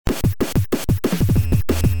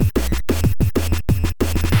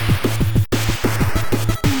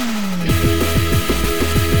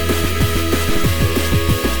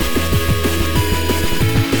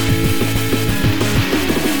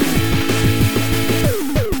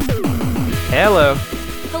Hello,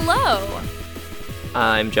 Hello,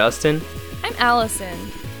 I'm Justin, I'm Allison.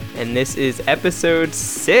 and this is episode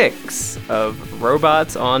 6 of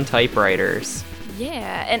Robots on Typewriters.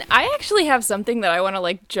 Yeah, and I actually have something that I want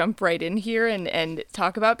to jump right in here and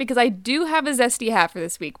talk about because I do have a zesty hat for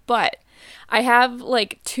this week, but I have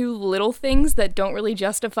two little things that don't really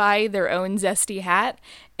justify their own zesty hat,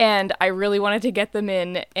 and I really wanted to get them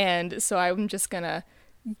in, and so I'm just gonna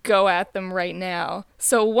go at them right now.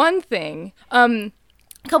 So one thing, a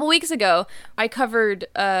couple weeks ago, I covered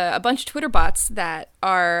a bunch of Twitter bots that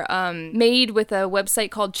are made with a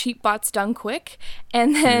website called Cheap Bots Done Quick.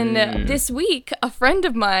 And then this week, a friend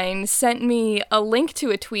of mine sent me a link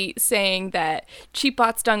to a tweet saying that Cheap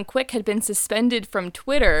Bots Done Quick had been suspended from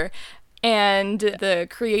Twitter. And the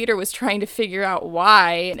creator was trying to figure out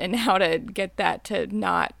why and how to get that to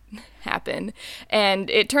not happen. And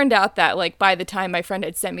it turned out that by the time my friend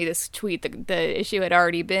had sent me this tweet, the issue had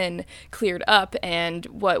already been cleared up. And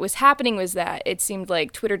what was happening was that it seemed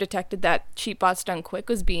like Twitter detected that Cheap Bots Done Quick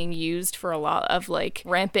was being used for a lot of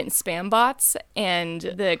rampant spam bots, and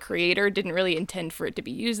the creator didn't really intend for it to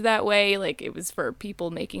be used that way. It was for people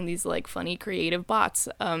making these funny creative bots.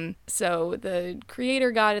 So the creator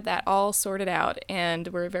got that all sorted out, and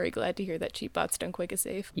we're very glad to hear that Cheap Bots Done Quick is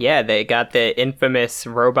safe. Yeah, they got the infamous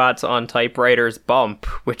Robots on Typewriters bump,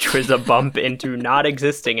 which was a bump into not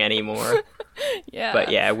existing anymore. Yeah. But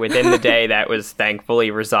yeah, within the day that was thankfully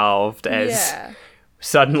resolved as Yeah.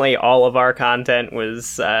 suddenly all of our content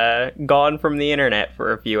was gone from the internet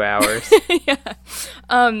for a few hours. Yeah.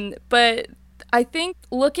 But I think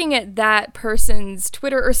looking at that person's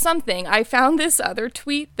Twitter or something, I found this other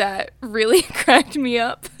tweet that really cracked me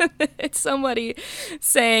up. It's somebody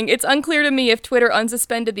saying, "It's unclear to me if Twitter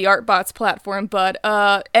unsuspended the Artbots platform, but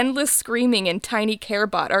Endless Screaming and Tiny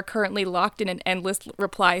Carebot are currently locked in an endless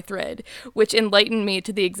reply thread, which enlightened me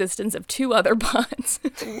to the existence of two other bots."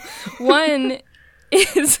 One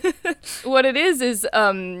is, what it is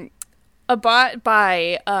a bot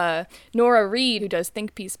by Nora Reed, who does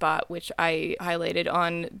Think Piece Bot, which I highlighted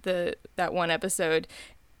on that one episode,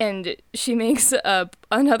 and she makes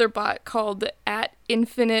another bot called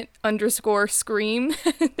 @infinite_scream.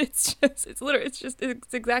 It's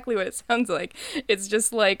exactly what it sounds like. It's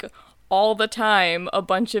just all the time a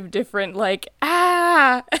bunch of different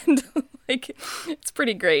and it's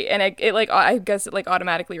pretty great, and I guess it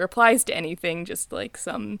automatically replies to anything, just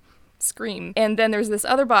some scream. And then there's this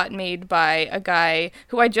other bot made by a guy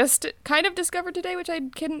who I just kind of discovered today, which I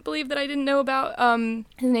couldn't believe that I didn't know about.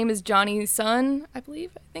 His name is Johnny Sun, I believe.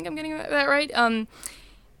 I think I'm getting that right.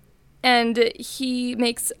 And he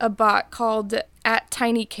makes a bot called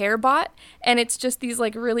 @tinycarebot, and it's just these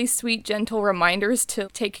really sweet, gentle reminders to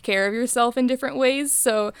take care of yourself in different ways.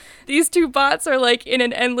 So these two bots are in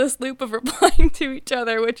an endless loop of replying to each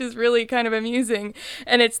other, which is really kind of amusing.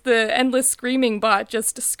 And it's the Endless Screaming bot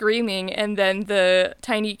just screaming, and then the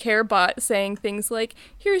Tiny Care bot saying things like,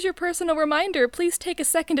 "Here's your personal reminder. Please take a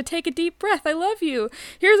second to take a deep breath. I love you.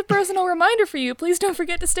 Here's a personal reminder for you. Please don't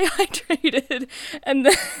forget to stay hydrated." And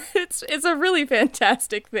then it's a really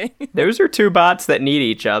fantastic thing. Those are two bots that need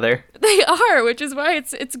each other. They are, which is why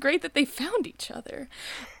it's great that they found each other.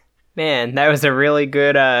 Man, that was a really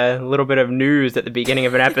good little bit of news at the beginning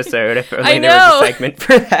of an episode. If only I there was know. a segment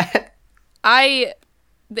for that. I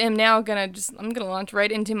am now I'm gonna launch right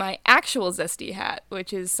into my actual zesty hat,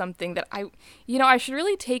 which is something that I should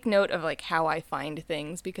really take note of how I find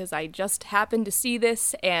things, because I just happened to see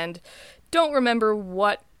this and don't remember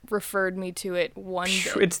what referred me to it one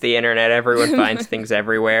bit. It's the internet. Everyone finds things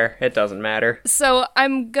everywhere. It doesn't matter. So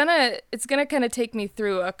it's gonna kind of take me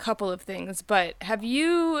through a couple of things, but have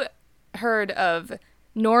you heard of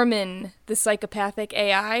Norman, the psychopathic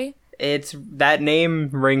AI? That name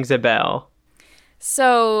rings a bell.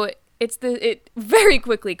 So it very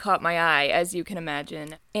quickly caught my eye, as you can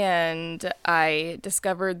imagine, and I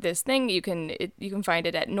discovered this thing. You can find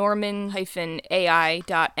it at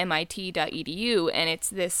norman-ai.mit.edu, and it's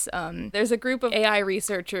this. There's a group of AI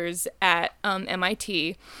researchers at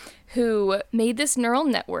MIT who made this neural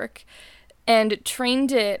network and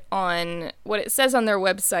trained it on what it says on their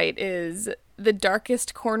website is the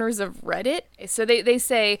darkest corners of Reddit. So they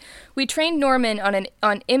say, "We trained Norman on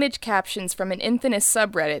image captions from an infamous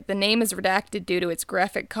subreddit. The name is redacted due to its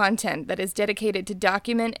graphic content that is dedicated to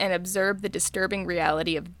document and observe the disturbing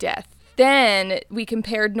reality of death." Then we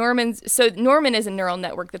compared Norman is a neural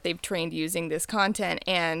network that they've trained using this content,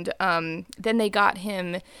 and then they got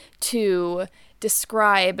him to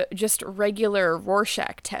describe just regular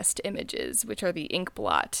Rorschach test images, which are the ink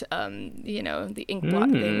blot, the ink blot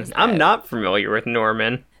things. I'm not familiar with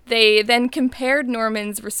Norman. They then compared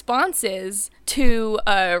Norman's responses to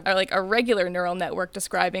a regular neural network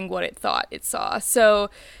describing what it thought it saw. So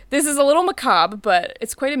this is a little macabre, but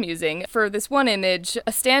it's quite amusing. For this one image,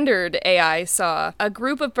 a standard AI saw a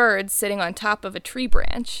group of birds sitting on top of a tree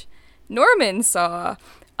branch. Norman saw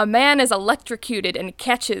a man is electrocuted and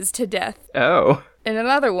catches to death. Oh. In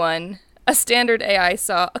another one, a standard AI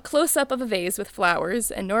saw a close-up of a vase with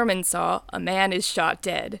flowers, and Norman saw a man is shot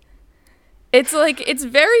dead. It's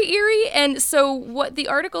very eerie, and so what the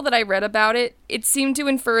article that I read about it seemed to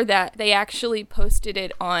infer that they actually posted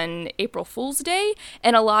it on April Fool's Day,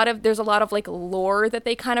 and there's a lot of like lore that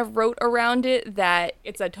they kind of wrote around it, that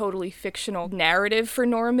it's a totally fictional narrative for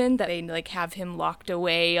Norman, that they like have him locked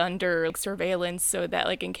away under like surveillance so that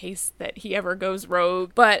like in case that he ever goes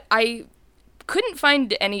rogue. But I couldn't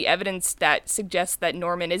find any evidence that suggests that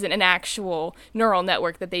Norman isn't an actual neural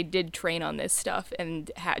network, that they did train on this stuff and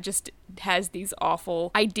just has these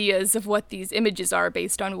awful ideas of what these images are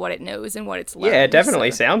based on what it knows and what it's learned. Yeah, it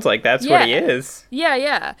definitely sounds like that's what he is.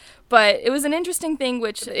 Yeah. But it was an interesting thing,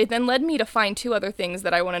 which it then led me to find two other things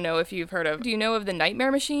that I want to know if you've heard of. Do you know of the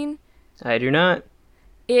Nightmare Machine? I do not.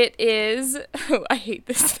 It is, I hate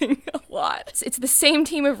this thing a lot. It's the same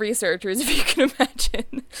team of researchers, if you can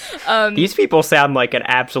imagine. These people sound like an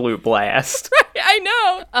absolute blast. I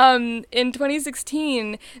know. In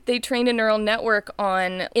 2016, they trained a neural network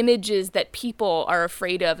on images that people are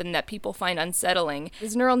afraid of and that people find unsettling.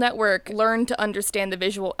 This neural network learned to understand the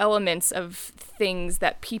visual elements of things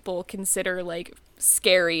that people consider like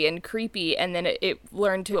scary and creepy, and then it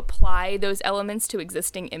learned to apply those elements to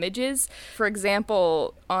existing images. For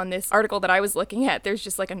example, on this article that I was looking at, there's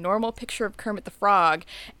just like a normal picture of Kermit the Frog,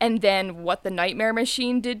 and then what the Nightmare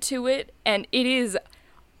Machine did to it, and it is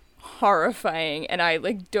horrifying, and I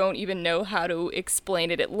like don't even know how to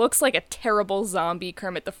explain it. It looks like a terrible zombie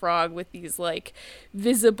Kermit the Frog with these like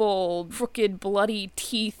visible, crooked, bloody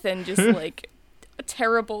teeth and just like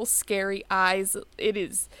terrible, scary eyes. It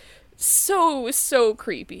is so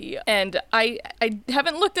creepy, and I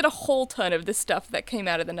haven't looked at a whole ton of the stuff that came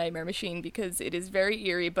out of the Nightmare Machine because it is very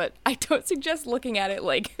eerie, but I don't suggest looking at it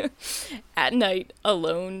like at night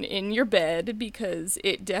alone in your bed, because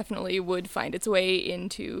it definitely would find its way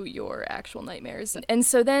into your actual nightmares. And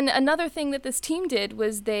so then another thing that this team did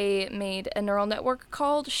was they made a neural network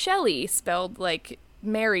called Shelley, spelled like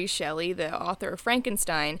Mary Shelley, the author of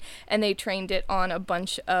Frankenstein, and they trained it on a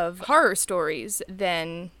bunch of horror stories,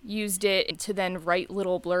 then used it to then write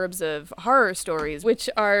little blurbs of horror stories, which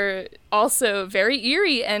are also very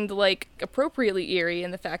eerie and like appropriately eerie in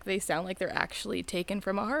the fact they sound like they're actually taken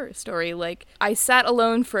from a horror story. Like, I sat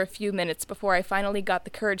alone for a few minutes before I finally got the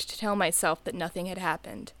courage to tell myself that nothing had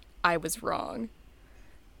happened. I was wrong.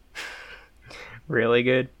 Really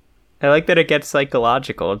good. I like that it gets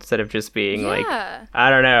psychological instead of just being like, I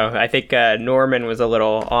don't know. I think Norman was a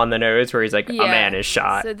little on the nose where he's like, a man is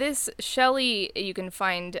shot. So this Shelley, you can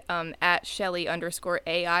find at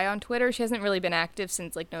Shelley_AI on Twitter. She hasn't really been active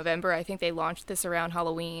since like November. I think they launched this around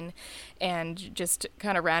Halloween and just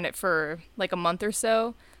kind of ran it for like a month or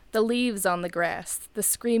so. The leaves on the grass, the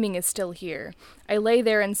screaming is still here. I lay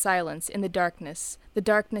there in silence, in the darkness. The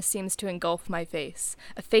darkness seems to engulf my face,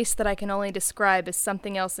 a face that I can only describe as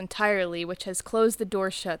something else entirely, which has closed the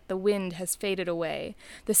door shut, the wind has faded away.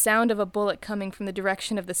 The sound of a bullet coming from the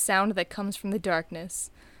direction of the sound that comes from the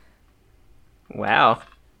darkness. Wow.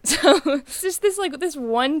 So it's just this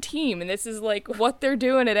one team, and this is like what they're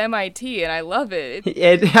doing at MIT, and I love it.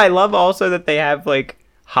 I love also that they have like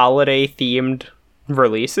holiday-themed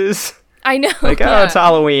releases. I know. Like, it's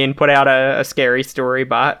Halloween, put out a scary story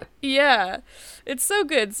bot. Yeah. It's so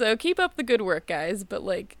good. So keep up the good work, guys, but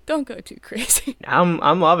like don't go too crazy. I'm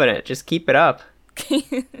loving it. Just keep it up.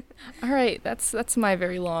 All right, that's my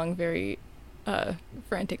very long, very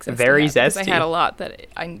frantic zesty very hat, zesty. I had a lot that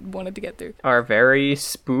I wanted to get through. Our very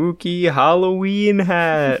spooky Halloween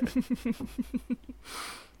hat.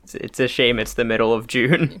 It's a shame it's the middle of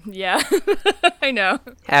June. Yeah, I know.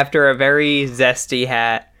 After a very zesty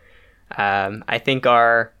hat, I think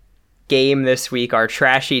our game this week, our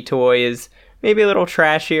trashy toys, maybe a little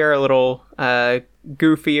trashier, a little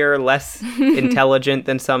goofier, less intelligent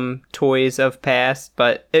than some toys of past,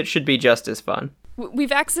 but it should be just as fun.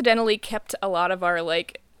 We've accidentally kept a lot of our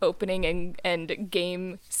like opening and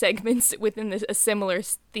game segments within a similar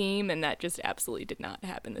theme, and that just absolutely did not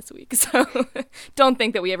happen this week. So don't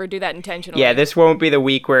think that we ever do that intentionally. Yeah, this won't be the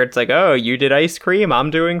week where it's like, oh, you did ice cream, I'm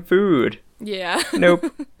doing food. Yeah.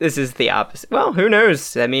 Nope. This is the opposite. Well, who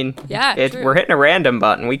knows? I mean, we're hitting a random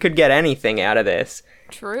button. We could get anything out of this.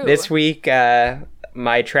 True. This week,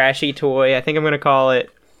 my trashy toy, I think I'm going to call it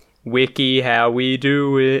Wiki How We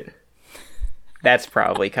Do It. That's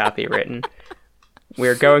probably copywritten.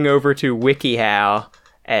 We're going over to WikiHow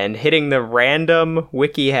and hitting the random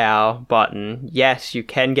WikiHow button. Yes, you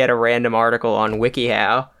can get a random article on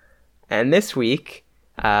WikiHow. And this week,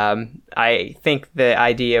 I think the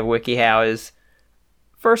idea of WikiHow is,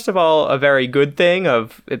 first of all, a very good thing.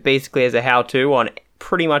 It basically is a how-to on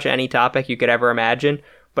pretty much any topic you could ever imagine,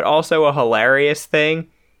 but also a hilarious thing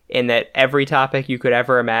in that every topic you could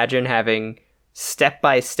ever imagine having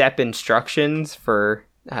step-by-step instructions for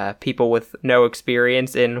people with no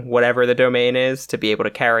experience in whatever the domain is to be able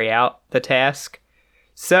to carry out the task.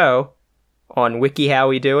 So, on WikiHow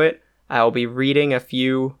We Do It, I'll be reading a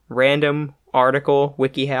few random article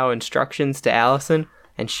WikiHow instructions to Allison,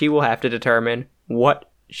 and she will have to determine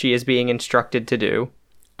what she is being instructed to do.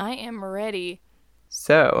 I am ready.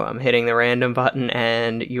 So, I'm hitting the random button,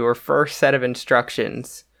 and your first set of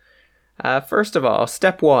instructions. First of all,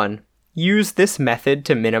 step 1. Use this method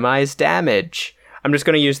to minimize damage. I'm just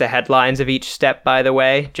going to use the headlines of each step, by the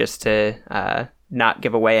way, just to not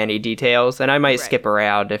give away any details, and I might skip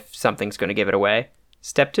around if something's going to give it away.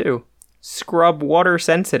 Step 2. Scrub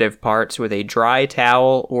water-sensitive parts with a dry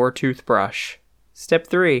towel or toothbrush. Step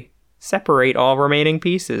 3. Separate all remaining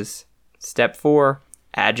pieces. Step 4.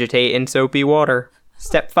 Agitate in soapy water.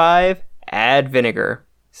 Step 5. Add vinegar.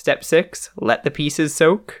 Step 6. Let the pieces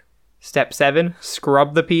soak. Step 7.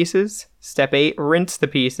 Scrub the pieces. Step 8. Rinse the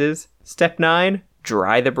pieces. Step 9.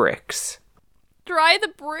 Dry the bricks. Dry the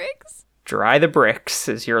bricks? Dry the bricks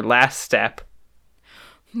is your last step.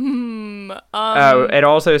 Oh, it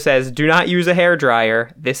also says, do not use a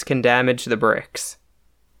hairdryer. This can damage the bricks.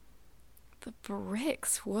 The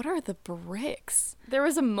bricks? What are the bricks? There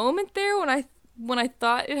was a moment there when I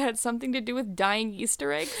thought it had something to do with dyeing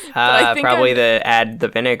Easter eggs. Probably add the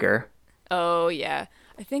vinegar. Oh, yeah.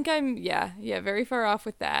 I think I'm, very far off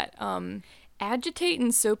with that. Agitate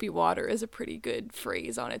in soapy water is a pretty good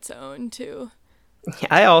phrase on its own, too.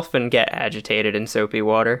 I often get agitated in soapy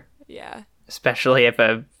water. Yeah. Especially if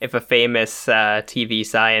a famous TV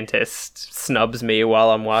scientist snubs me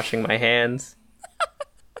while I'm washing my hands.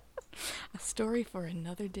 A story for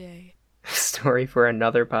another day. Story for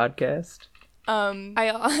another podcast.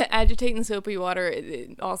 I agitate in soapy water.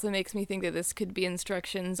 It also makes me think that this could be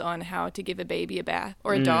instructions on how to give a baby a bath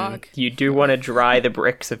or a dog. You do want to dry the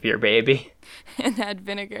bricks of your baby. And add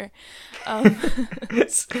vinegar.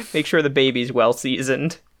 Make sure the baby's well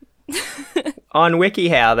seasoned. On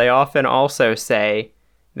WikiHow, they often also say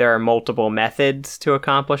there are multiple methods to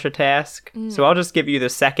accomplish a task. So I'll just give you the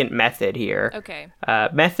second method here. Okay.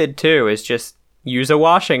 Method 2 is just use a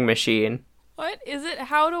washing machine. What is it?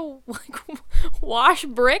 How to wash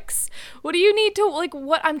bricks? What do you need to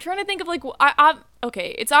what? I'm trying to think of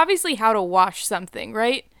okay. It's obviously how to wash something,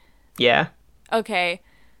 right? Yeah. Okay.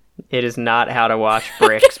 It is not how to wash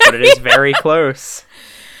bricks, but it is very close.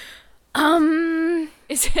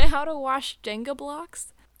 Is it how to wash Jenga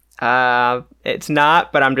blocks? It's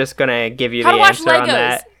not, but I'm just gonna give you how the to answer wash Legos. on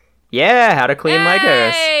that. Yeah, how to clean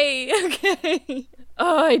Legos. Hey, okay.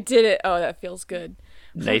 Oh, I did it. Oh, that feels good.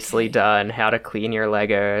 Nicely done. How to clean your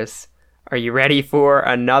Legos. Are you ready for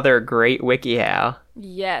another great WikiHow?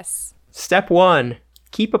 Yes. Step 1.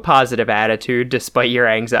 Keep a positive attitude despite your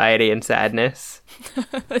anxiety and sadness.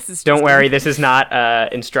 Don't worry, this is not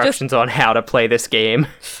instructions on how to play this game.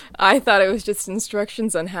 I thought it was just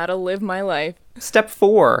instructions on how to live my life. Step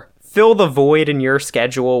 4. Fill the void in your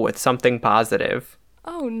schedule with something positive.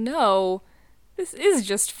 Oh no. This is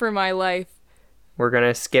just for my life. We're going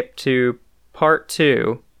to skip to Part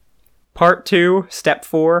 2. Part 2, Step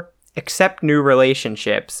 4. Accept new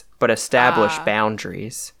relationships, but establish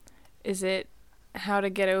boundaries. Is it how to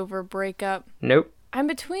get over breakup? Nope. I'm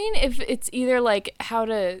between if it's either how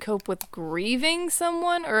to cope with grieving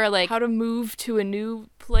someone or how to move to a new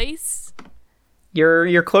place.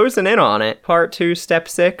 You're closing in on it. Part 2, Step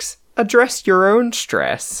 6. Address your own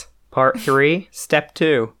stress. Part 3, Step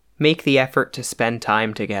 2. Make the effort to spend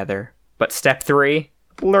time together. But Step 3,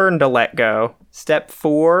 learn to let go. Step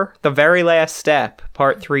 4, the very last step.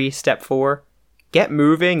 Part 3, Step 4. Get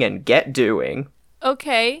moving and get doing.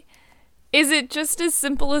 Okay. Is it just as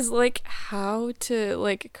simple as how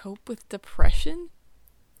to cope with depression?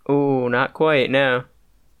 Ooh, not quite, no.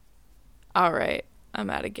 All right, I'm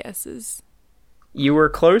out of guesses. You were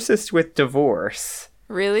closest with divorce.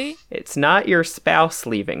 Really? It's not your spouse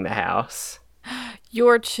leaving the house.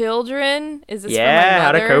 Your children? Is this for my mother? Yeah,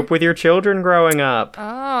 how to cope with your children growing up.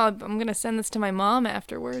 Oh, I'm going to send this to my mom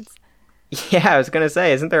afterwards. Yeah, I was going to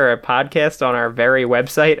say, isn't there a podcast on our very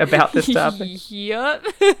website about this topic? Yup.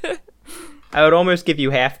 I would almost give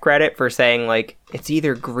you half credit for saying, like, it's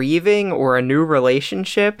either grieving or a new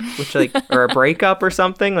relationship, which, like, or a breakup or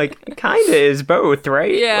something. Like, it kind of is both,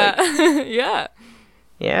 right? Yeah. Like, Yeah.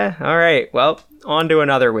 yeah, all right. Well, on to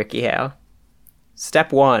another WikiHow.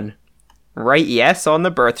 Step 1. Write yes on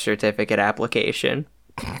the birth certificate application.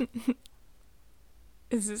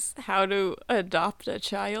 Is this how to adopt a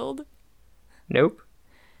child? Nope.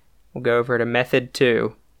 We'll go over to method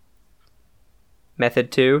 2.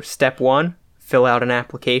 Method 2, step 1, fill out an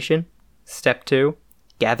application. Step 2,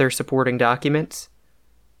 gather supporting documents.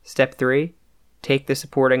 Step 3, take the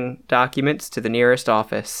supporting documents to the nearest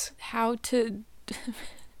office. How to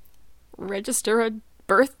register a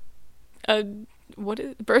birth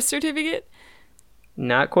certificate?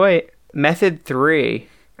 Not quite. Method 3,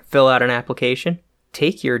 fill out an application.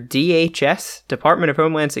 Take your DHS, Department of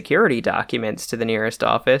Homeland Security documents to the nearest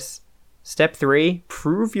office. Step 3,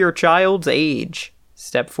 prove your child's age.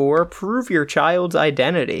 Step 4, prove your child's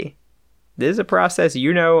identity. This is a process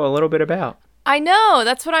you know a little bit about. I know.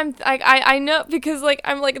 That's what I know, because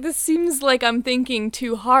I'm like, this seems like I'm thinking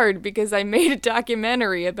too hard, because I made a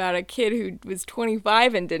documentary about a kid who was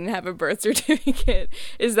 25 and didn't have a birth certificate.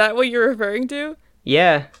 Is that what you're referring to?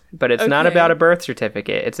 Yeah, but it's not Okay. about a birth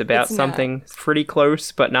certificate. It's about It's something pretty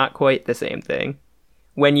close, but not quite the same thing.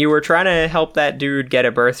 When you were trying to help that dude get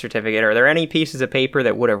a birth certificate, are there any pieces of paper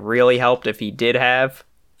that would have really helped if he did have?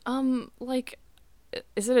 Like,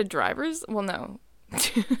 is it a driver's? Well, no.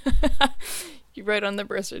 You write on the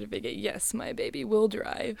birth certificate, yes, my baby will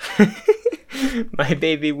drive. My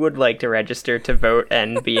baby would like to register to vote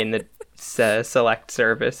and be in the select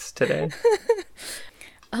service today.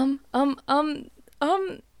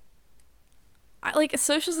 Like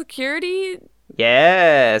Social Security?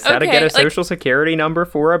 Yes, how to Okay, get a like- social security number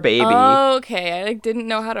for a baby. Okay, I didn't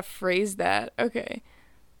know how to phrase that. Okay.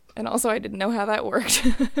 And also I didn't know how that worked.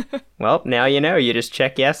 Well, now you know. You just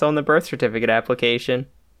check yes on the birth certificate application.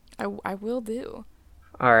 I will do.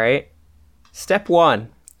 All right. Step 1.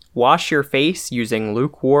 Wash your face using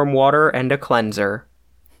lukewarm water and a cleanser.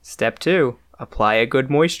 Step 2. Apply a good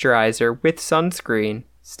moisturizer with sunscreen.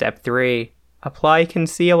 Step 3. Apply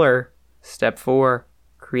concealer. Step 4.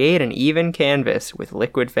 Create an even canvas with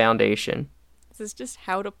liquid foundation. Is this just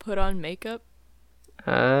how to put on makeup?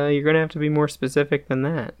 You're gonna have to be more specific than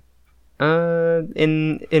that.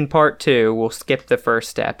 In part 2, we'll skip the first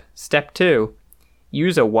step. Step 2.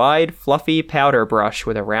 Use a wide, fluffy powder brush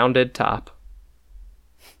with a rounded top.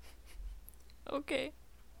 Okay.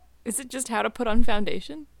 Is it just how to put on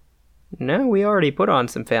foundation? No, we already put on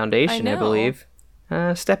some foundation, I know. believe.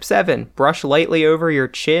 Step 7. Brush lightly over your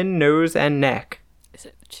chin, nose, and neck. Is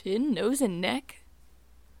it chin, nose, and neck?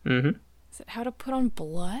 Mm-hmm. Is it how to put on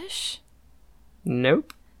blush?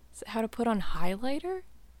 Nope. Is it how to put on highlighter?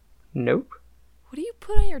 Nope. What do you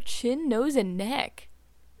put on your chin, nose, and neck?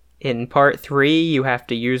 In part 3, you have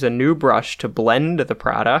to use a new brush to blend the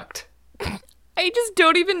product. I just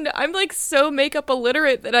don't even... I'm like so makeup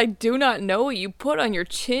illiterate that I do not know what you put on your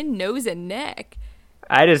chin, nose, and neck.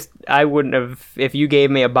 I wouldn't have, if you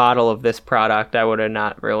gave me a bottle of this product, I would have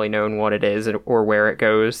not really known what it is or where it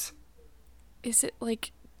goes. Is it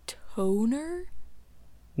like toner?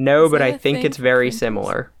 No, Is but that I a think thing it's for very pimples?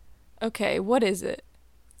 similar. Okay, what is it?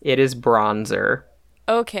 It is bronzer.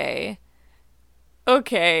 Okay.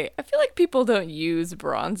 I feel like people don't use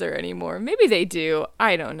bronzer anymore. Maybe they do.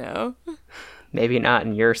 I don't know. Maybe not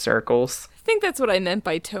in your circles. I think that's what I meant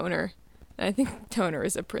by toner. And I think toner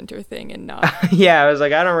is a printer thing and not... Yeah, I was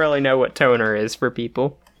like, I don't really know what toner is for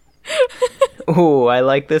people. Ooh, I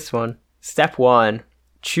like this one. Step 1.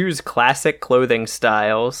 Choose classic clothing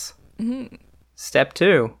styles. Mm-hmm. Step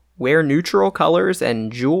 2. Wear neutral colors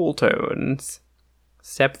and jewel tones.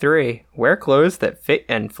 Step 3. Wear clothes that fit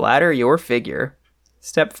and flatter your figure.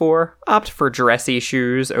 Step 4. Opt for dressy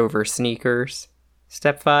shoes over sneakers.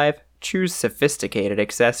 Step 5. Choose sophisticated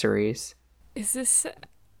accessories. Is this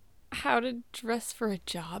how to dress for a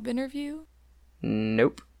job interview?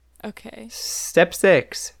 Nope. Okay. Step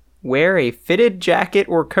 6. Wear a fitted jacket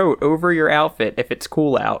or coat over your outfit if it's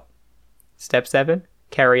cool out. Step 7.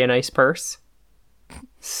 Carry a nice purse.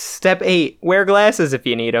 Step 8. Wear glasses if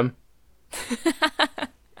you need them.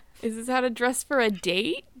 Is this how to dress for a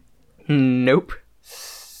date? Nope.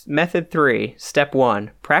 Method 3. Step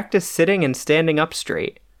 1. Practice sitting and standing up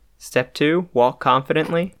straight. Step 2. Walk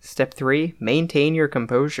confidently. Step 3. Maintain your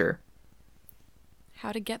composure.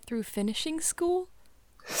 How to get through finishing school?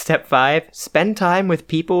 Step 5. Spend time with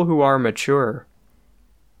people who are mature.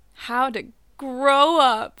 How to grow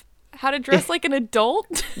up? How to dress like an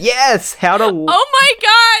adult? Yes! How to... Oh my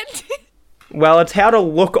god! Well, it's how to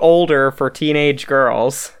look older for teenage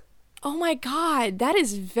girls. Oh my god, that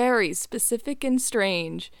is very specific and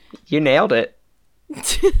strange. You nailed it.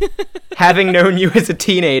 Having known you as a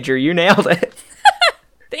teenager, you nailed it.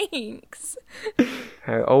 Thanks.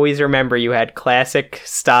 I always remember you had classic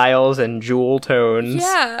styles and jewel tones.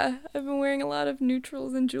 Yeah, I've been wearing a lot of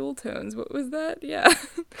neutrals and jewel tones. What was that? Yeah.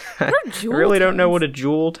 What are jewel I really don't know tones? what a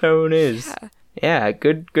jewel tone is. Yeah,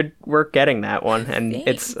 good work getting that one. And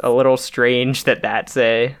it's a little strange that that's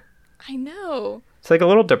a... I know. It's like a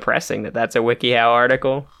little depressing that that's a WikiHow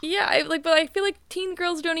article. Yeah, but I feel like teen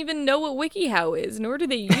girls don't even know what WikiHow is, nor do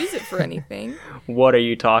they use it for anything. What are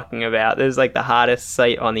you talking about? This is like the hottest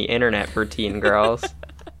site on the internet for teen girls.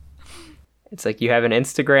 It's like you have an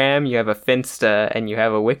Instagram, you have a Finsta, and you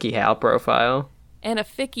have a WikiHow profile. And a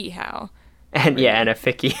FickyHow. And yeah, and a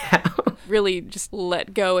FickyHow. Really just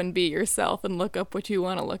let go and be yourself and look up what you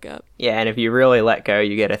want to look up. Yeah, and if you really let go,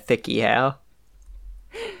 you get a ThickieHow.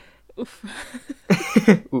 Oof.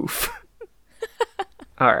 Oof.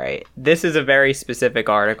 All right. This is a very specific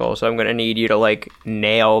article, so I'm going to need you to, like,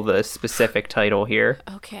 nail the specific title here.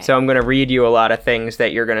 Okay. So I'm going to read you a lot of things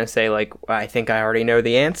that you're going to say, like, I think I already know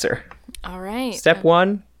the answer. All right. Step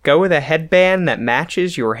 1, go with a headband that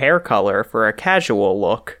matches your hair color for a casual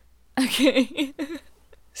look. Okay.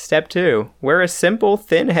 Step 2, wear a simple,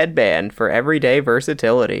 thin headband for everyday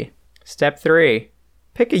versatility. Step 3,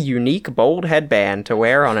 pick a unique, bold headband to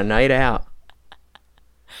wear on a night out.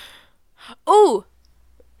 Oh!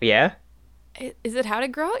 Yeah? Is it how to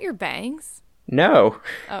grow out your bangs? No.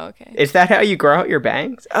 Oh, okay. Is that how you grow out your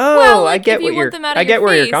bangs? Oh, well, like, I get if you what want you're them out of I get your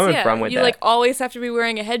where face, you're coming yeah, from with you that. like always have to be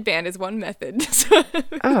wearing a headband is one method. So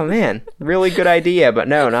Oh man, really good idea, but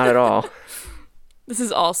no, not at all. this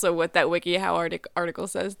is also what that WikiHow article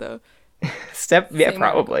says, though. Yeah,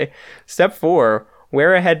 probably. Step 4,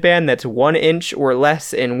 wear a headband that's 1 inch or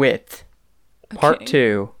less in width. Part Okay.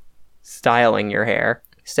 2, styling your hair.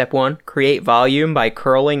 Step 1, create volume by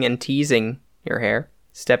curling and teasing your hair.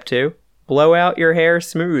 Step 2, blow out your hair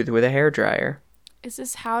smooth with a hairdryer. Is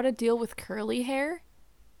this how to deal with curly hair?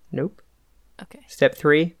 Nope. Okay. Step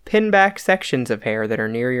 3, pin back sections of hair that are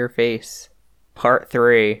near your face. Part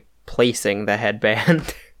 3, placing the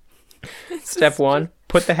headband. Step 1,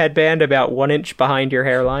 put the headband about 1 inch behind your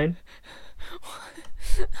hairline.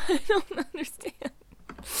 I don't understand.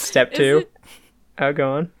 Step 2, oh,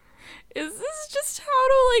 go on. Is this just how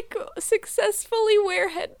to, like, successfully wear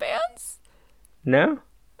headbands? No,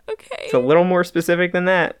 Okay. it's a little more specific than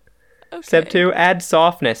that. Okay. Step 2, add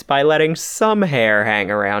softness by letting some hair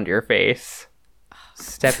hang around your face.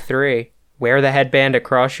 Step 3, wear the headband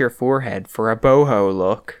across your forehead for a boho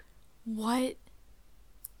look. What?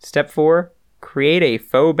 Step 4, create a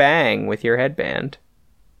faux bang with your headband.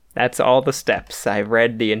 That's all the steps. I've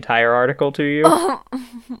read the entire article to you.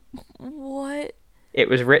 What? It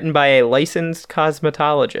was written by a licensed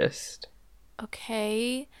cosmetologist.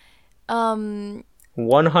 Okay.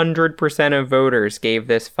 100% of voters gave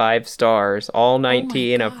this 5 stars, all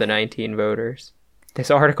 19 of the 19 voters. This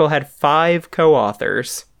article had 5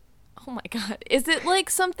 co-authors. Oh my god. Is it like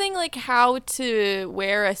something like how to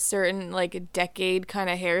wear a certain like decade kind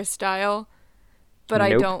of hairstyle? But I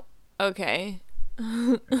Nope. don't. Okay.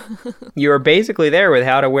 You are basically there with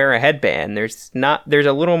how to wear a headband. There's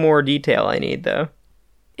a little more detail I need though.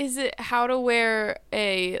 Is it how to wear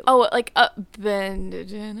like a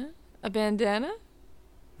bandana? A bandana?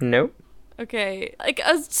 Nope. Okay. Like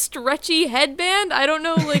a stretchy headband? I don't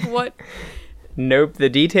know like what. Nope, the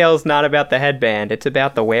detail's not about the headband, it's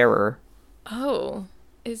about the wearer. Oh.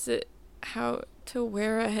 Is it how to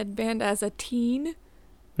wear a headband as a teen?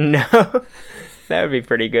 No. That would be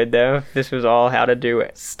pretty good though. If this was all how to do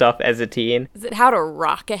stuff as a teen. Is it how to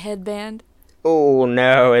rock a headband? Oh,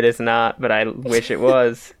 no, it is not, but I wish it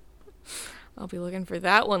was. I'll be looking for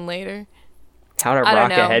that one later. How to I don't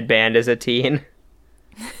rock a know. headband as a teen.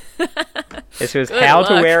 This was Good how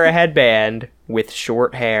to luck. wear a headband with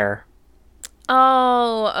short hair.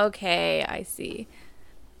 Oh, okay. I see.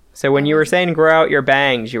 So when you were saying grow out your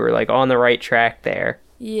bangs, you were like on the right track there.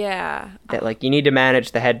 Yeah. That like you need to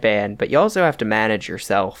manage the headband, but you also have to manage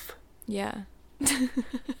yourself, Yeah.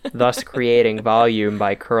 thus creating volume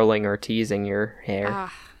by curling or teasing your hair.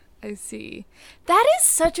 Ah, I see. That is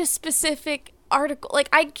such a specific article. Like,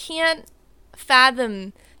 I can't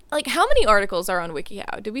fathom. Like, how many articles are on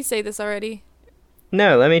WikiHow? Did we say this already?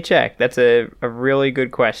 No, let me check. That's a really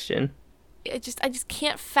good question. I just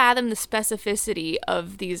can't fathom the specificity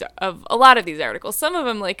of a lot of these articles. Some of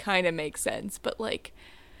them like kind of make sense, but like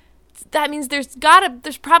that means there's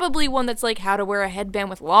probably one that's like how to wear a headband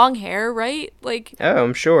with long hair, right? Like, Oh,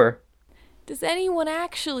 I'm sure. does anyone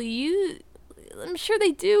actually use? I'm sure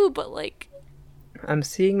they do, but like, I'm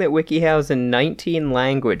seeing that WikiHow's in 19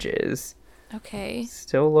 languages. Okay.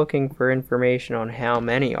 Still looking for information on how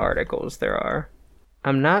many articles there are.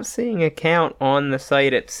 I'm not seeing a count on the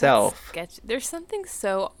site itself. There's something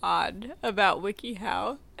so odd about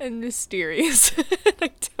WikiHow and mysterious.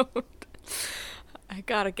 I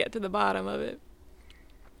gotta get to the bottom of it.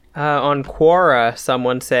 On Quora,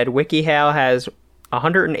 someone said WikiHow has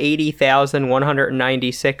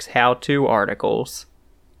 180,196 how-to articles.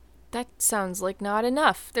 That sounds like not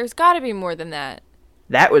enough. There's gotta be more than that.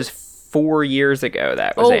 That was 4 years ago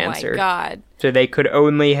that was answered. Oh my god. So they could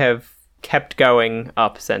only have kept going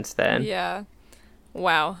up since then. Yeah.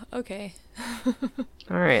 Wow. Okay.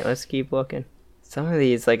 All right, let's keep looking. Some of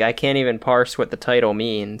these, like, I can't even parse what the title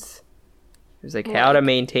means. There's, like, how to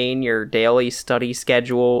maintain your daily study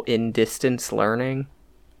schedule in distance learning.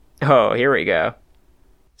 Oh, here we go.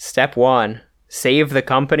 Step 1, save the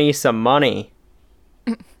company some money.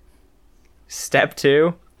 Step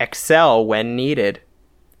 2, excel when needed.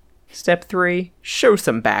 Step 3, show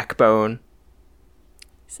some backbone.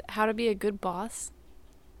 Is it how to be a good boss?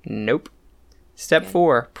 Nope. Step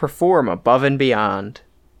 4, perform above and beyond.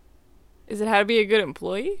 Is it how to be a good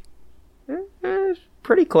employee?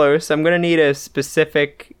 Pretty close. I'm going to need a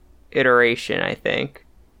specific iteration, I think.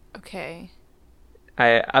 Okay.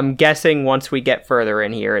 I'm guessing once we get further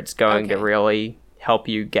in here, it's going to really help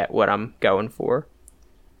you get what I'm going for.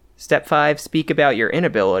 Step 5, speak about your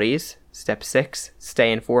inabilities. Step 6,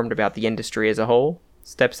 stay informed about the industry as a whole.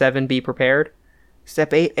 Step 7, be prepared.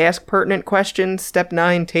 Step 8, ask pertinent questions. Step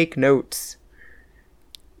 9, take notes.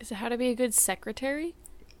 Is it how to be a good secretary?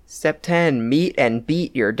 Step 10, meet and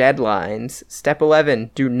beat your deadlines. Step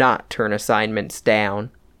 11, do not turn assignments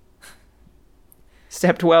down.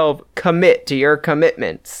 Step 12, commit to your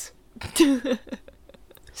commitments.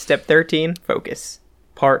 Step 13, focus.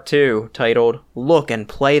 Part 2, titled, Look and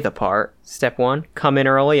Play the Part. Step 1, come in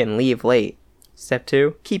early and leave late. Step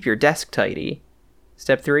 2, keep your desk tidy.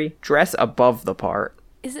 Step 3, dress above the part.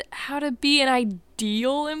 Is it how to be an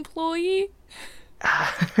ideal employee?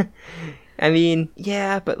 I mean,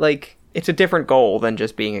 yeah, but, like, it's a different goal than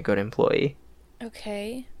just being a good employee.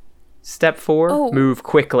 Okay. Step 4, move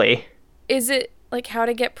quickly. Is it, like, how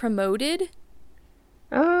to get promoted?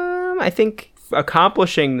 I think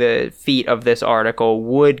accomplishing the feat of this article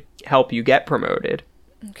would help you get promoted.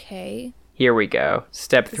 Okay. Here we go.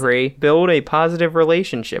 Step 3, build a positive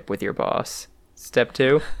relationship with your boss. Step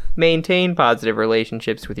 2, maintain positive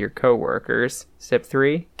relationships with your coworkers. Step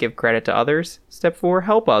 3, give credit to others. Step 4,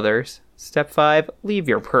 help others. Step 5, leave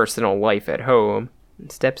your personal life at home.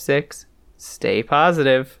 And Step 6, stay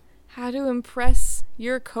positive. How to impress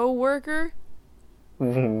your coworker?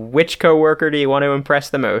 Which coworker do you want to impress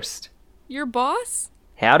the most? Your boss?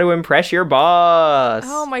 How to impress your boss.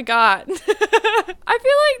 Oh my god. I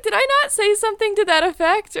feel like, did I not say something to that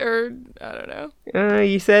effect? Or, I don't know.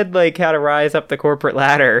 You said, like, how to rise up the corporate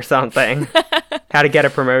ladder or something. How to get a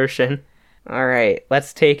promotion. All right,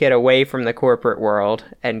 let's take it away from the corporate world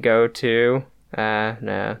and go to...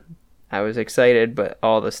 no. I was excited, but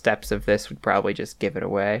all the steps of this would probably just give it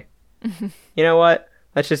away. You know what?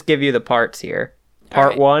 Let's just give you the parts here.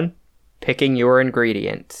 Part 1, picking your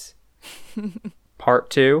ingredients. Part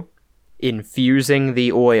 2, infusing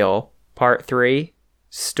the oil. Part 3,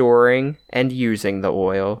 storing and using the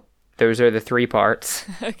oil. Those are the 3 parts.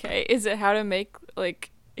 Okay, is it how to make,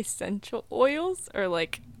 like, essential oils? Or,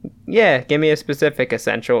 like... Yeah, give me a specific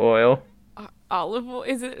essential oil. Olive oil?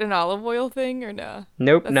 Is it an olive oil thing or no?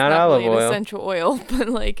 Nope, That's not olive really oil. An essential oil, but,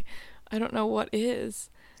 like, I don't know what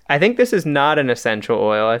is. I think this is not an essential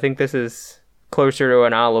oil. I think this is closer to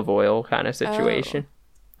an olive oil kind of situation.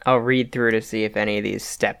 I'll read through to see if any of these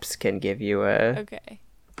steps can give you a... Okay.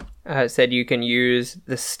 It said you can use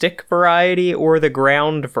the stick variety or the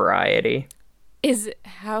ground variety. Is it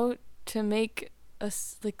how to make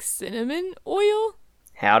like, cinnamon oil?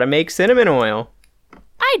 How to make cinnamon oil.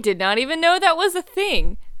 I did not even know that was a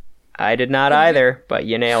thing. I did not either, but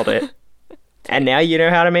you nailed it. And now you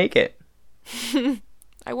know how to make it.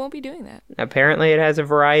 I won't be doing that. Apparently it has a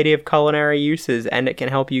variety of culinary uses, and it can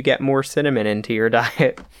help you get more cinnamon into your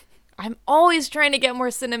diet. I'm always trying to get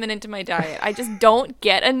more cinnamon into my diet. I just don't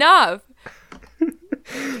get enough.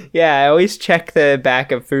 Yeah, I always check the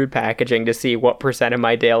back of food packaging to see what % of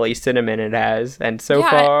my daily cinnamon it has, and so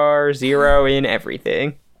far, 0 in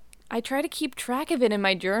everything. I try to keep track of it in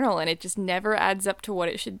my journal, and it just never adds up to what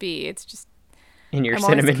it should be. It's just... In your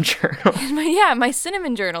cinnamon journal. My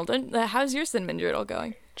cinnamon journal. How's your cinnamon journal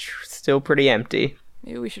going? Still pretty empty.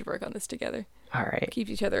 Maybe we should work on this together. All right. Keep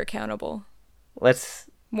each other accountable. Let's...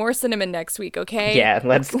 More cinnamon next week, okay? Yeah,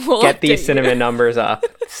 let's get these cinnamon numbers up.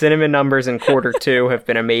 Cinnamon numbers in quarter 2 have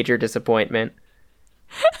been a major disappointment.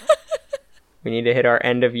 We need to hit our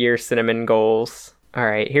end of year cinnamon goals. All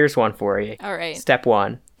right, here's one for you. All right. Step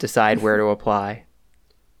 1, decide where to apply.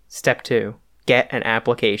 Step 2, get an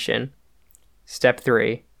application. Step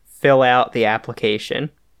 3, fill out the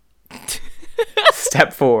application.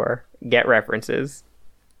 Step 4, get references.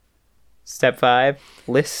 Step 5,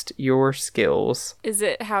 list your skills. Is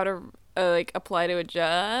it how to apply to a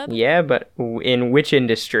job? Yeah, but in which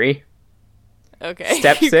industry? Okay.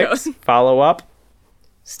 Step 6, follow up.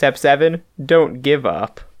 Step 7, don't give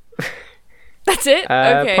up. That's it?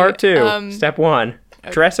 Okay. Part 2, Step 1,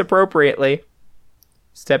 dress appropriately.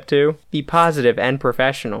 Step 2, be positive and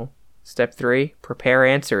professional. Step 3, prepare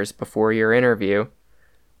answers before your interview.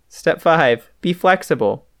 Step 5, be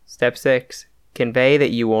flexible. Step 6, convey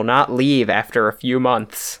that you will not leave after a few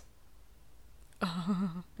months.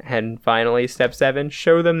 And finally, Step 7,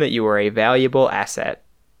 show them that you are a valuable asset.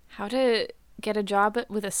 How to get a job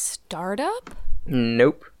with a startup?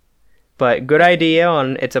 Nope. But good idea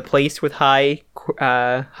on it's a place with high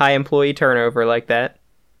employee turnover like that.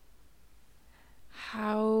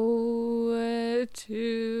 How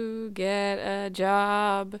to get a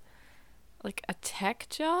job? Like a tech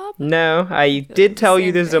job? No, I did tell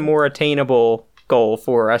you this is a more attainable goal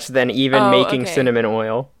for us than even making cinnamon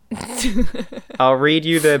oil. I'll read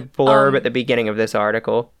you the blurb at the beginning of this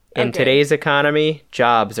article. In today's economy,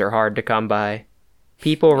 jobs are hard to come by.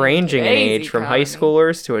 People ranging in age from high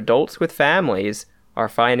schoolers to adults with families are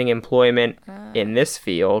finding employment in this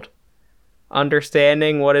field.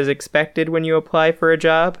 Understanding what is expected when you apply for a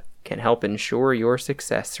job can help ensure your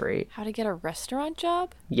success rate. How to get a restaurant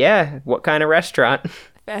job? Yeah, what kind of restaurant?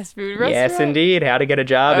 Fast food restaurant? Yes, indeed. How to get a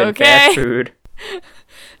job in fast food.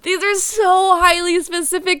 These are so highly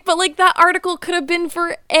specific, but that article could have been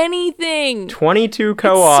for anything. 22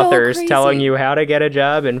 co-authors telling you how to get a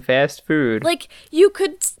job in fast food. You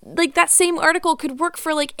could, that same article could work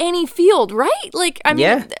for any field, right?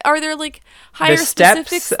 Are there higher the steps,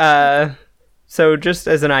 specifics? So just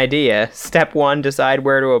as an idea, step 1, decide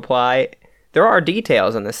where to apply. There are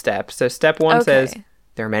details in the steps. So step 1 says,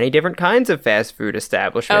 there are many different kinds of fast food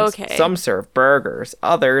establishments. Okay. Some serve burgers,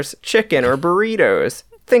 others chicken or burritos.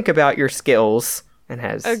 Think about your skills. And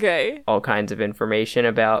has all kinds of information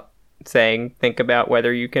about saying, think about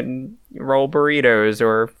whether you can roll burritos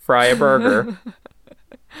or fry a burger.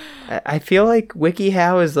 I feel like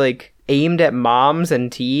WikiHow is aimed at moms and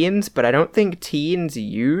teens, but I don't think teens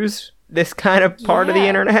use this kind of part of the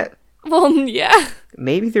internet. Well, yeah.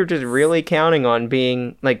 Maybe they're just really counting on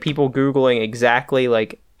being people Googling exactly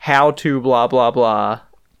how to blah blah blah.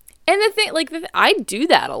 And the thing, I do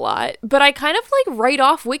that a lot, but I kind of write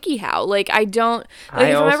off WikiHow. I don't, if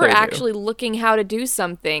I'm ever actually looking how to do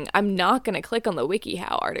something, I'm not going to click on the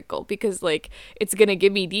WikiHow article because it's going to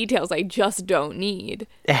give me details I just don't need.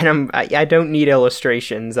 And I don't need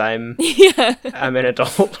illustrations. I'm an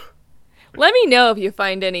adult. Let me know if you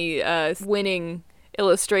find any winning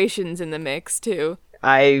illustrations in the mix, too.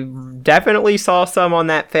 I definitely saw some on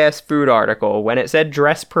that fast food article. When it said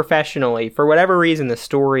dress professionally, for whatever reason, the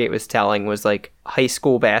story it was telling was high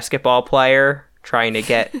school basketball player trying to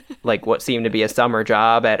get what seemed to be a summer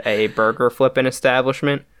job at a burger flipping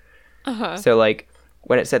establishment. So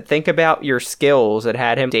when it said think about your skills, it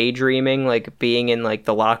had him daydreaming, being in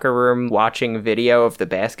the locker room watching video of the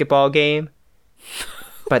basketball game.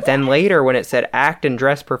 But then later, when it said act and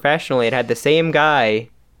dress professionally, it had the same guy,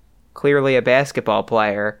 clearly a basketball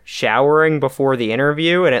player, showering before the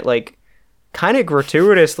interview, and it kind of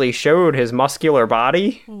gratuitously showed his muscular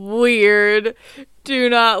body. Weird. Do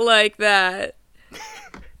not like that.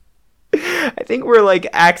 I think we're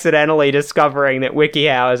accidentally discovering that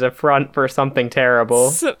WikiHow is a front for something terrible.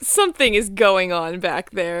 Something is going on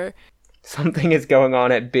back there. Something is going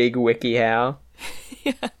on at Big WikiHow.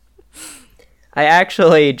 Yeah. I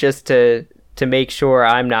actually, just to make sure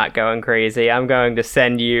I'm not going crazy, I'm going to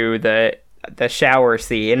send you the shower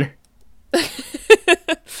scene.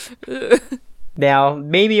 Now,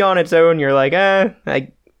 maybe on its own you're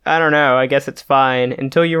I don't know, I guess it's fine,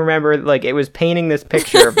 until you remember, it was painting this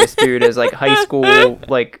picture of this dude as, high school,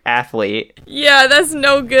 athlete. Yeah, that's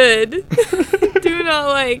no good. Do not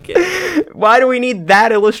like it. Why do we need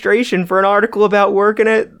that illustration for an article about working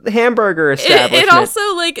at hamburger establishment? It also,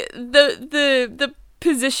 the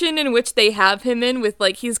position in which they have him in with,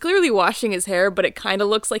 he's clearly washing his hair, but it kind of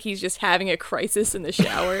looks like he's just having a crisis in the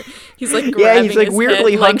shower. He's, grabbing yeah, he's, his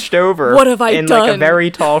weirdly head, hunched over. What have I done? In, a very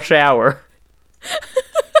tall shower.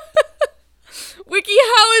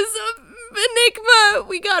 WikiHow is an enigma.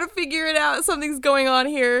 We gotta figure it out. Something's going on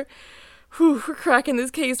here. Whew, we're cracking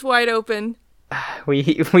this case wide open. We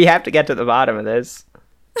have to get to the bottom of this.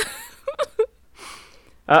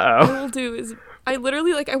 Uh-oh. What we'll do is I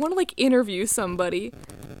literally, I want to, interview somebody.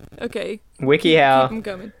 Okay. WikiHow. Keep them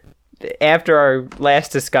coming. After our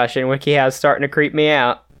last discussion, WikiHow's starting to creep me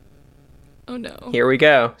out. Oh, no. Here we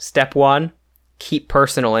go. Step 1, keep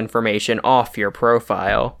personal information off your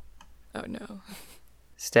profile. Oh, no.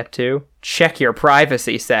 Step 2, check your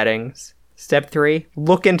privacy settings. Step 3,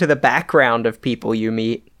 look into the background of people you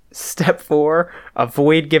meet. Step 4,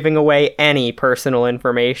 avoid giving away any personal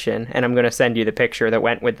information. And I'm going to send you the picture that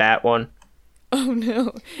went with that one. Oh,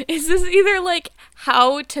 no. Is this either,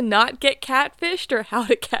 how to not get catfished or how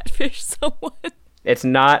to catfish someone? It's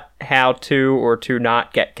not how to or to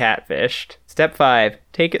not get catfished. Step 5,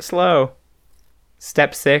 take it slow.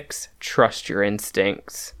 Step 6, trust your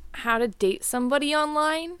instincts. How to date somebody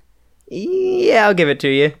online? Yeah, I'll give it to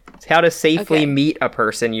you. It's how to safely Okay. meet a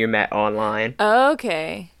person you met online.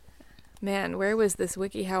 Okay. Man, where was this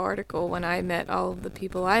WikiHow article when I met all of the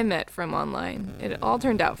people I met from online? It all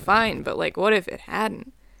turned out fine, but what if it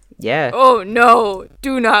hadn't? Yeah. Oh no,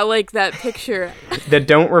 do not like that picture. The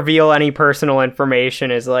don't reveal any personal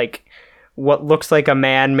information is what looks like a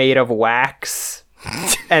man made of wax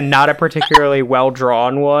and not a particularly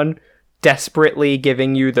well-drawn one, desperately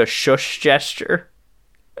giving you the shush gesture.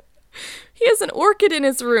 He has an orchid in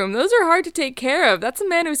his room. Those are hard to take care of. That's a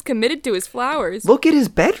man who's committed to his flowers. Look at his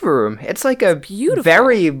bedroom. It's like a beautiful.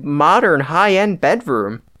 very modern, high-end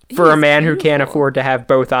bedroom for It a is man who can't beautiful. afford to have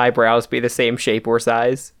both eyebrows be the same shape or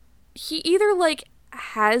size. He either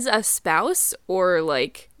has a spouse or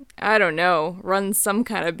I don't know, runs some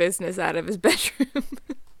kind of business out of his bedroom.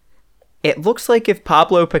 It looks like if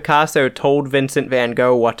Pablo Picasso told Vincent van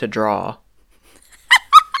Gogh what to draw.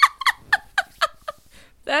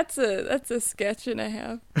 That's a sketch and a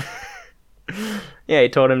half. Yeah, he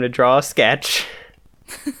told him to draw a sketch.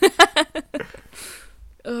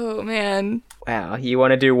 Oh man. Wow, you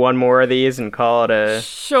want to do one more of these and call it a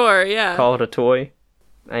Sure, yeah. toy?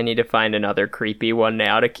 I need to find another creepy one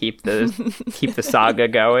now to keep the saga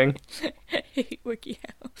going. I hate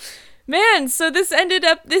WikiHow. Man, so this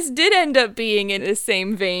did end up being in the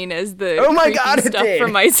same vein as the Oh my creepy God, it stuff did.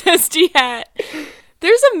 from my zesty hat.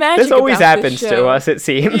 There's a magic This always about happens this to show. us, it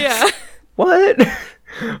seems. Yeah. What?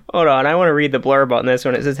 Hold on, I want to read the blurb on this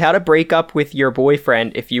one. It says, how to break up with your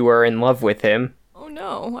boyfriend if you are in love with him. Oh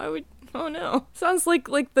no, oh no. Sounds like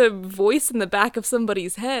the voice in the back of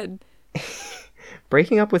somebody's head.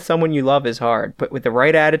 Breaking up with someone you love is hard, but with the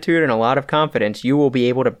right attitude and a lot of confidence, you will be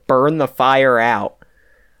able to burn the fire out.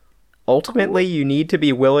 Ultimately, you need to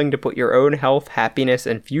be willing to put your own health, happiness,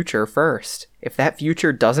 and future first. If that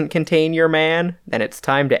future doesn't contain your man, then it's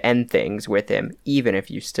time to end things with him, even if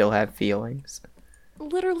you still have feelings.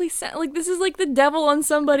 Literally this is like the devil on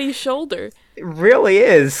somebody's shoulder. It really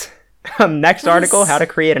is. Next article, how to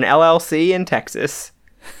create an LLC in Texas.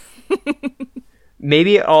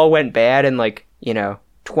 Maybe it all went bad in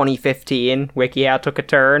 2015. WikiHow took a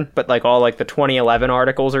turn, but all the 2011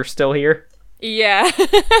 articles are still here. Yeah.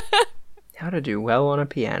 How to do well on a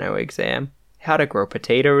piano exam. How to grow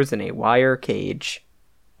potatoes in a wire cage.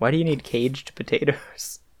 Why do you need caged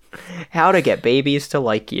potatoes? How to get babies to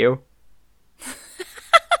like you.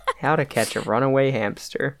 How to catch a runaway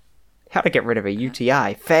hamster. How to get rid of a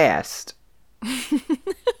UTI fast.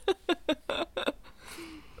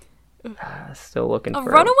 Still looking A for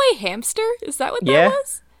runaway hamster? Is that what Yeah. that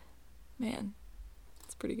was? Man,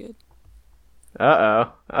 that's pretty good.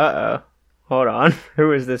 Uh-oh. Hold on.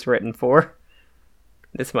 Who is this written for?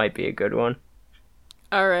 This might be a good one.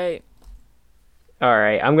 All right.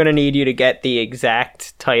 Alright, I'm gonna need you to get the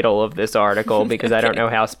exact title of this article because I don't know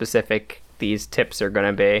how specific these tips are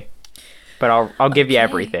gonna be. But I'll give you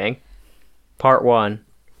everything. Part 1.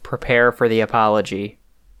 Prepare for the apology.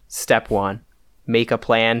 Step 1. Make a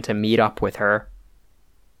plan to meet up with her.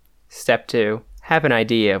 Step 2. Have an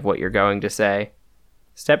idea of what you're going to say.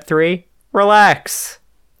 Step 3. Relax.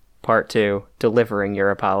 Part 2. Delivering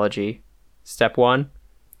your apology. Step 1.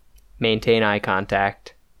 Maintain eye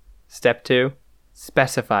contact. Step 2.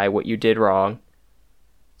 Specify what you did wrong.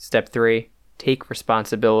 Step 3. Take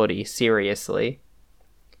responsibility seriously.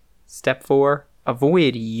 Step 4.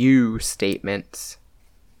 Avoid you statements.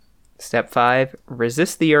 Step 5.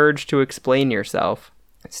 Resist the urge to explain yourself.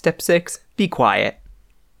 Step 6. Be quiet.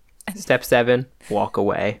 Step 7. Walk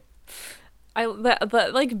away.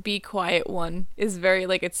 That be quiet one is very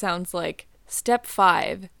it sounds like step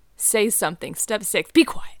 5, say something. Step 6, be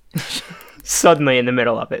quiet. Suddenly in the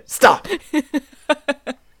middle of it. Stop!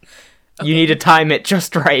 You need to time it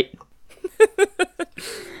just right.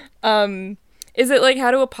 Is it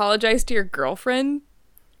how to apologize to your girlfriend?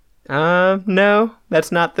 No,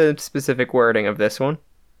 that's not the specific wording of this one.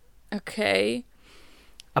 Okay.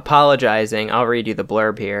 Apologizing, I'll read you the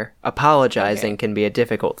blurb here. Apologizing Okay. can be a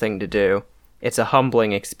difficult thing to do. It's a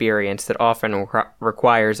humbling experience that often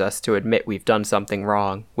requires us to admit we've done something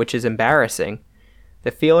wrong, which is embarrassing.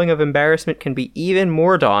 The feeling of embarrassment can be even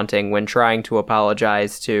more daunting when trying to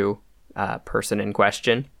apologize to person in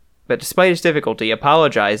question. But despite its difficulty,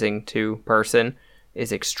 apologizing to person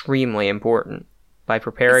is extremely important. By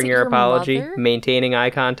preparing Is it your your apology, mother? maintaining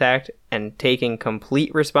eye contact, and taking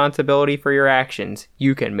complete responsibility for your actions,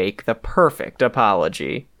 you can make the perfect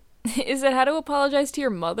apology. Is it how to apologize to your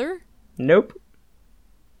mother? Nope.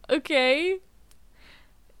 Okay.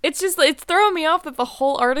 It's just, it's throwing me off that the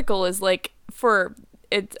whole article is like for,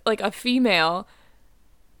 it's like a female.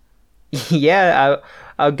 Yeah,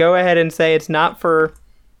 I'll go ahead and say it's not for...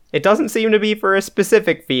 It doesn't seem to be for a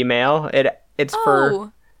specific female. It's for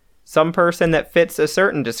Oh, some person that fits a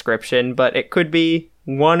certain description, but it could be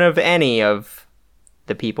one of any of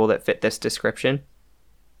the people that fit this description.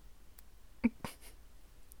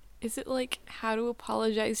 is it like how to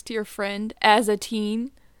apologize to your friend as a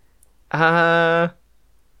teen? It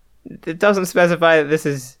doesn't specify that this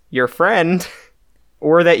is your friend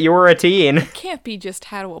or that you're a teen. Can't be just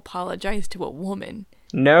how to apologize to a woman.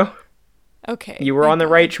 No, Okay. you were on the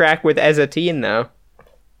right track with as a teen, though.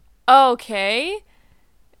 Okay.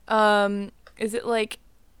 Is it like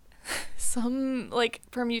some like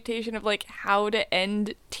permutation of like how to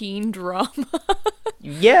end teen drama?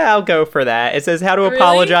 Yeah, I'll go for that. It says how to Really?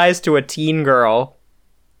 apologize to a teen girl.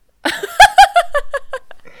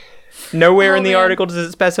 Nowhere Oh, in the man. article does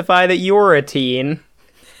it specify that you're a teen.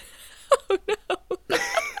 Oh no.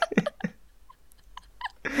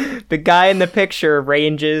 The guy in the picture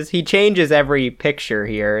he changes every picture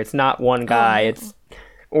here. It's not one guy, no. it's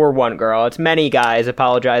or one girl. It's many guys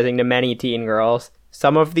apologizing to many teen girls.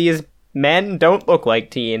 Some of these men don't look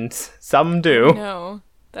like teens. Some do. No.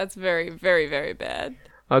 That's very, very, very bad.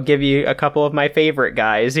 I'll give you a couple of my favorite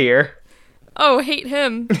guys here. Oh, hate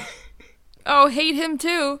him. Oh, hate him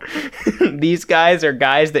too. These guys are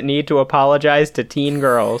guys that need to apologize to teen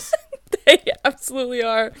girls. They absolutely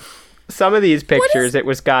are. Some of these pictures, it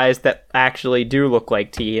was guys that actually do look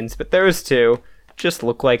like teens, but those two just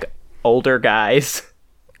look like older guys.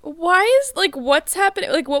 Why is like what's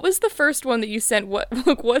happening? Like, what was the first one that you sent?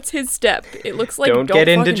 What's his step? It looks like Don't get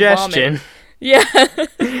fucking indigestion. vomit. Yeah.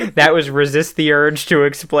 That was resist the urge to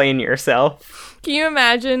explain yourself. Can you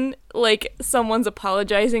imagine like someone's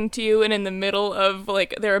apologizing to you and in the middle of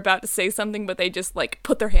like they're about to say something, but they just like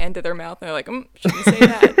put their hand to their mouth and they're like, shouldn't say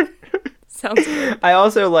that. Sounds weird. I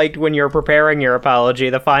also liked when you're preparing your apology,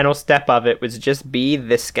 the final step of it was just be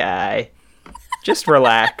this guy. Just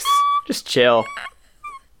relax. Just chill.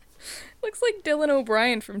 Looks like Dylan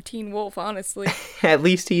O'Brien from Teen Wolf, honestly. At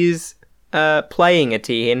least he's playing a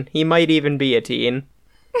teen. He might even be a teen.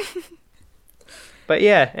 But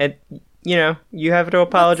yeah, you have to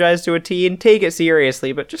apologize to a teen. Take it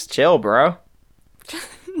seriously, but just chill, bro.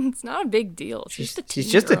 It's not a big deal. She's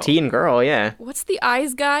She's a teen girl, yeah. What's the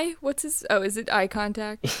eyes guy? What's his... Oh, is it eye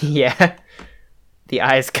contact? Yeah. The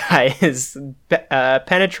eyes guy is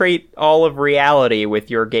penetrate all of reality with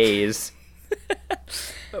your gaze.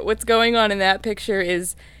 But what's going on in that picture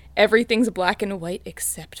is everything's black and white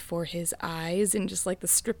except for his eyes and just like the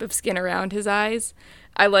strip of skin around his eyes.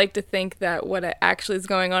 I like to think that what actually is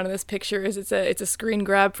going on in this picture is it's a screen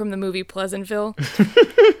grab from the movie Pleasantville.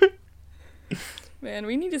 Man,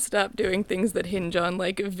 we need to stop doing things that hinge on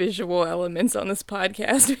like visual elements on this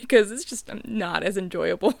podcast because it's just not as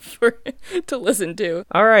enjoyable to listen to.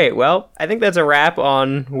 All right, well, I think that's a wrap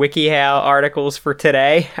on WikiHow articles for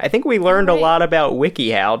today. I think we learned a lot about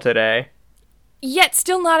WikiHow today. Yet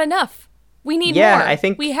still not enough. We need Yeah, more. I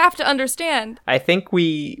think- we have to understand. I think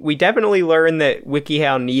we definitely learned that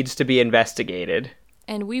WikiHow needs to be investigated.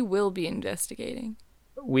 And we will be investigating.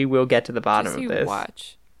 We will get to the bottom Just of you this.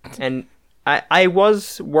 watch. And I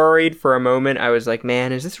was worried for a moment. I was like,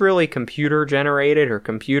 man, is this really computer generated or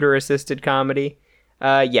computer assisted comedy?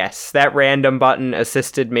 Yes, that random button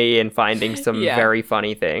assisted me in finding some Yeah. very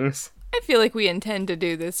funny things. I feel like we intend to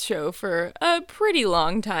do this show for a pretty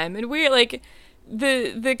long time, and we're like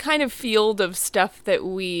the kind of field of stuff that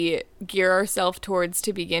we gear ourselves towards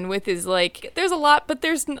to begin with is like there's a lot, but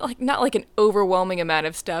there's like not like an overwhelming amount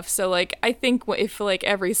of stuff. So like I think if like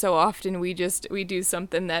every so often we do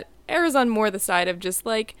something that errs on more the side of just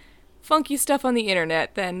like funky stuff on the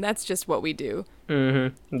internet, then that's just what we do.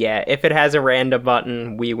 Mm-hmm. Yeah, if it has a random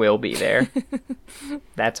button, we will be there.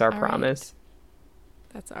 That's our All promise.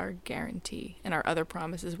 That's our guarantee. And our other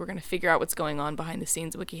promise is we're going to figure out what's going on behind the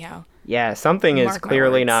scenes of WikiHow. Yeah, something is Mark my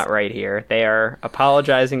clearly words. not right here. They are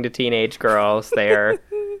apologizing to teenage girls. They are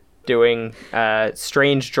doing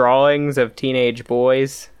strange drawings of teenage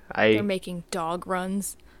boys. They're making dog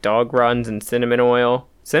runs And cinnamon oil.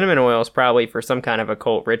 Cinnamon oil is probably for some kind of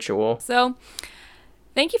occult ritual. So,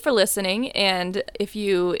 thank you for listening, and if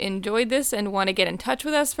you enjoyed this and want to get in touch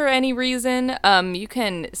with us for any reason, you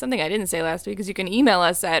can, something I didn't say last week, is you can email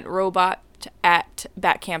us at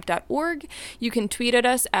robot@batcamp.org. You can tweet at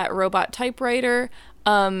us at robottypewriter.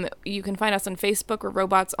 You can find us on Facebook. We're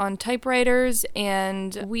Robots on Typewriters,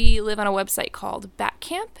 and we live on a website called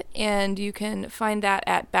Batcamp, and you can find that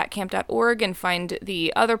at batcamp.org and find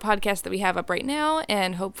the other podcasts that we have up right now,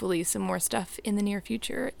 and hopefully some more stuff in the near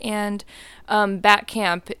future. And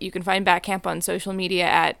Batcamp, you can find Batcamp on social media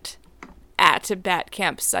at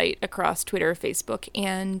Batcamp site across Twitter, Facebook,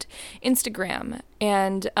 and Instagram.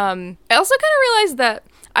 And I also kind of realized that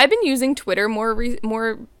I've been using Twitter more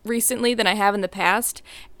recently than I have in the past,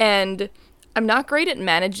 and I'm not great at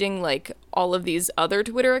managing like all of these other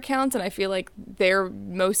Twitter accounts, and I feel like they're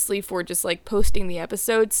mostly for just like posting the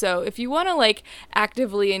episode. So if you want to like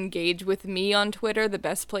actively engage with me on Twitter, the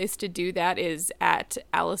best place to do that is at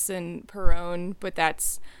Allison Perrone, but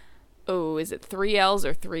that's, is it 3 L's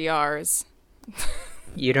or 3 R's?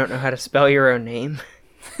 You don't know how to spell your own name?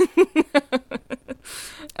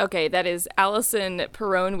 Okay, that is Allison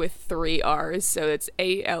Perrone with 3 R's, so it's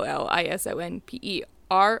ALLISONPERRRONE.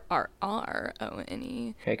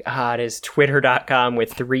 Like, it is twitter.com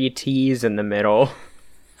with 3 T's in the middle.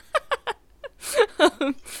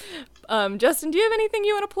 Justin, do you have anything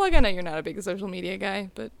you want to plug? I know you're not a big social media guy,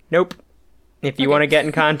 but... Nope. If you want to get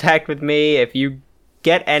in contact with me, if you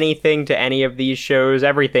get anything to any of these shows,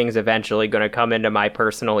 everything's eventually going to come into my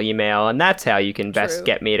personal email, and that's how you can best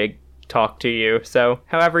get me to talk to you. So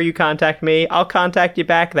however you contact me, I'll contact you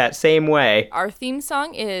back that same way. Our theme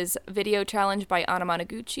song is Video Challenge by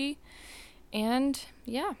Anamanaguchi. And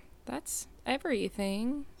yeah, that's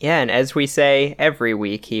everything. Yeah, and as we say every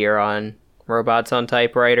week here on Robots on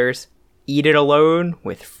Typewriters, eat it alone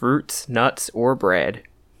with fruits, nuts, or bread.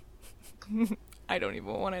 I don't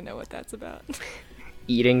even want to know what that's about.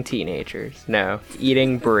 Eating teenagers. No,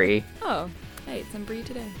 eating brie. Oh, hey, some brie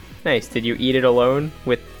today. Nice. Did you eat it alone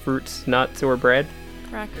with fruits, nuts, or bread?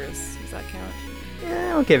 Crackers. Does that count?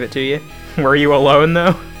 Yeah, I'll give it to you. Were you alone,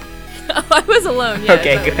 though? Oh, I was alone, yeah.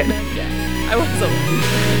 Okay, good. Yeah, I was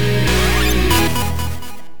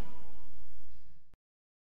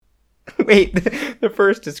alone. Wait, the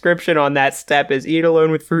first description on that step is eat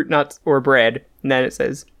alone with fruit, nuts, or bread. And then it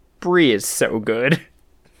says, brie is so good.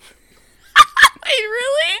 Wait,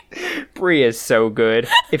 really? Brie is so good.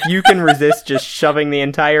 If you can resist just shoving the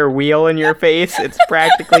entire wheel in your face, it's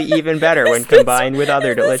practically even better when combined with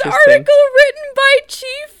other delicious things. This article written by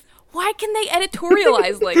Chief? Why can they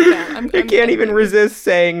editorialize like that? I can't even resist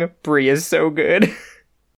saying Brie is so good.